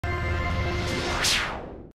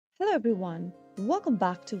Hello everyone, welcome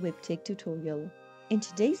back to Webtech Tutorial. In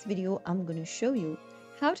today's video, I'm going to show you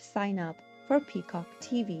how to sign up for Peacock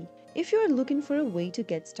TV. If you are looking for a way to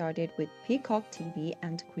get started with Peacock TV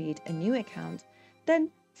and create a new account,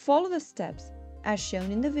 then follow the steps as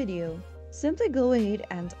shown in the video. Simply go ahead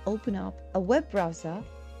and open up a web browser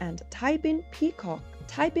and type in Peacock.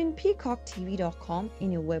 Type in peacocktv.com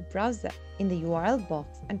in your web browser in the URL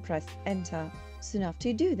box and press enter. Soon after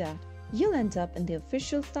you do that, you'll end up in the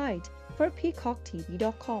official site for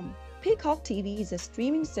peacocktv.com. Peacock TV is a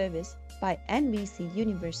streaming service by NBC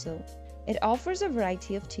Universal. It offers a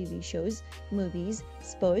variety of TV shows, movies,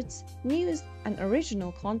 sports, news, and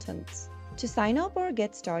original contents. To sign up or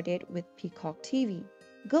get started with Peacock TV,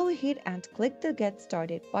 go ahead and click the Get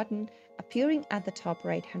Started button appearing at the top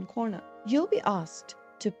right-hand corner. You'll be asked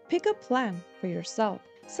to pick a plan for yourself.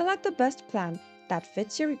 Select the best plan that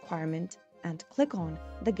fits your requirement and click on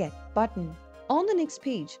the Get button. On the next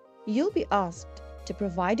page, you'll be asked to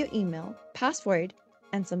provide your email, password,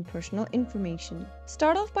 and some personal information.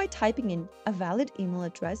 Start off by typing in a valid email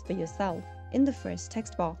address for yourself in the first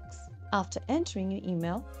text box. After entering your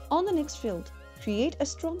email, on the next field, create a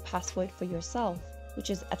strong password for yourself, which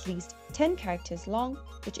is at least 10 characters long,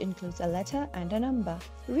 which includes a letter and a number.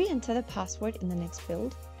 Re-enter the password in the next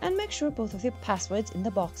field and make sure both of your passwords in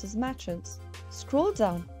the boxes matches. Scroll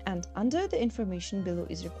down and under the information below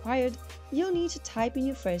is required, you'll need to type in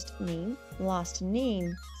your first name, last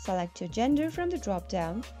name, select your gender from the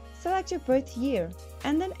drop-down, select your birth year,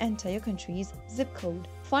 and then enter your country's zip code.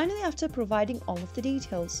 Finally, after providing all of the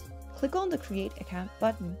details, click on the Create Account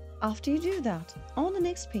button. After you do that, on the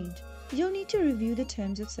next page, you'll need to review the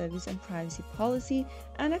terms of service and privacy policy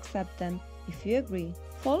and accept them if you agree.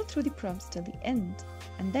 Follow through the prompts till the end,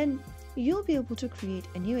 and then you'll be able to create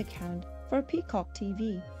a new account for Peacock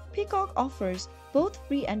TV. Peacock offers both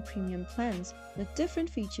free and premium plans with different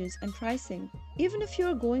features and pricing. Even if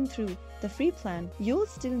you're going through the free plan, you'll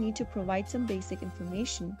still need to provide some basic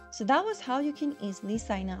information. So that was how you can easily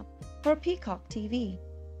sign up for Peacock TV.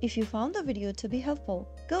 If you found the video to be helpful,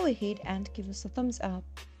 go ahead and give us a thumbs up.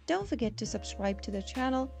 Don't forget to subscribe to the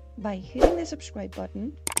channel by hitting the subscribe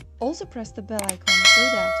button. Also press the bell icon so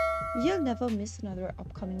that you'll never miss another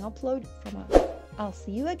upcoming upload from us. I'll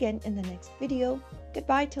see you again in the next video.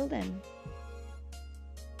 Goodbye till then.